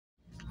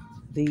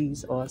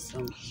These are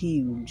some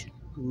huge,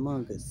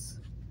 humongous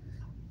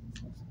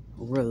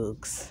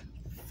rugs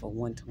for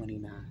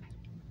 $129.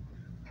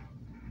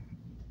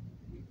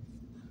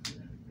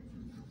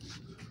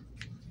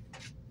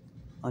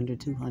 Under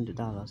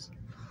 $200.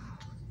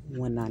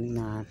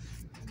 $199.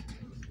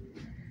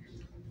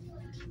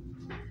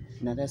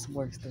 Now that's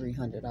worth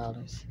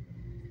 $300.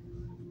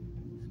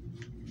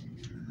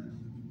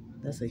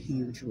 That's a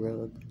huge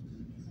rug.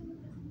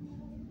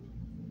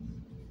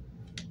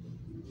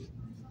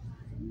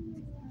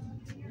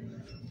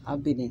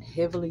 I've been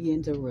heavily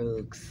into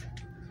rugs.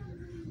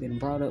 Been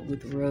brought up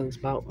with rugs,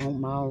 bought on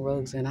my own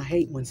rugs, and I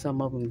hate when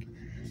some of them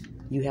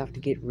you have to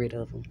get rid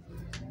of them.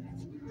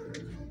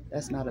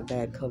 That's not a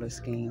bad color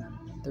scheme.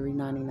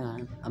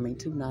 $3.99. I mean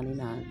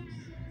 $2.99.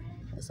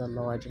 That's a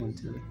large one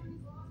too.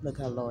 Look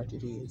how large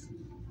it is.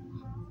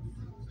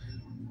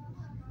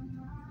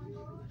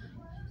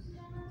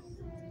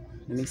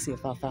 Let me see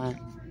if I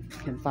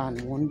can find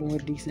one more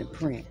decent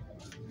print.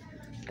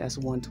 That's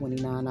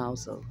 $129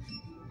 also.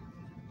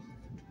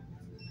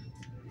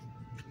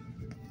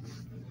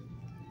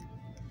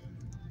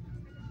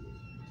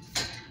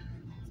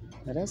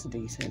 Now that's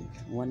decent.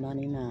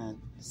 $199.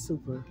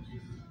 Super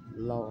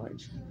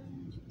large.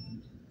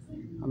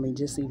 I mean,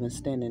 just even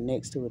standing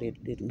next to it,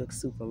 it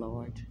looks super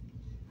large.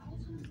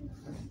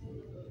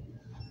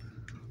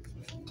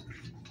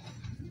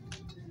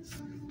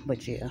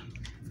 But yeah,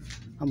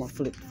 I'm gonna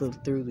flip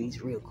through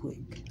these real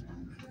quick.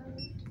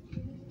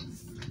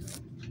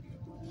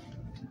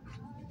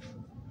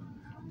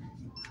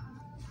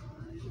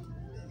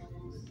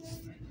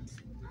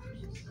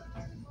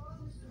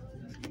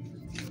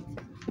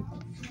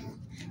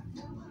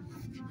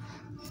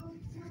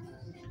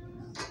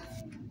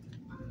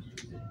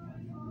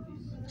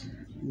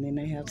 And then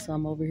they have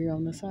some over here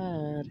on the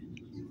side.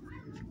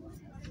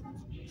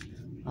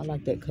 I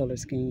like that color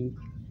scheme.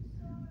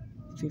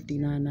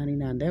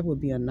 $59.99. That would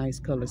be a nice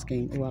color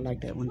scheme. Oh, I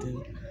like that one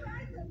too.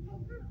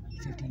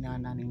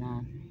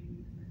 $59.99.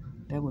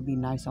 That would be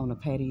nice on a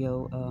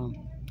patio,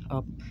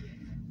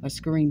 a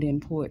screened-in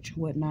porch,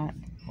 whatnot,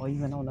 or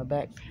even on the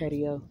back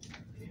patio.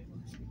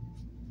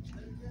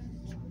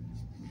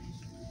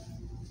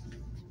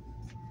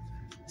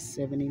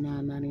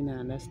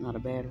 $79.99. That's not a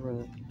bad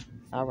rug.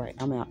 All right,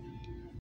 I'm out.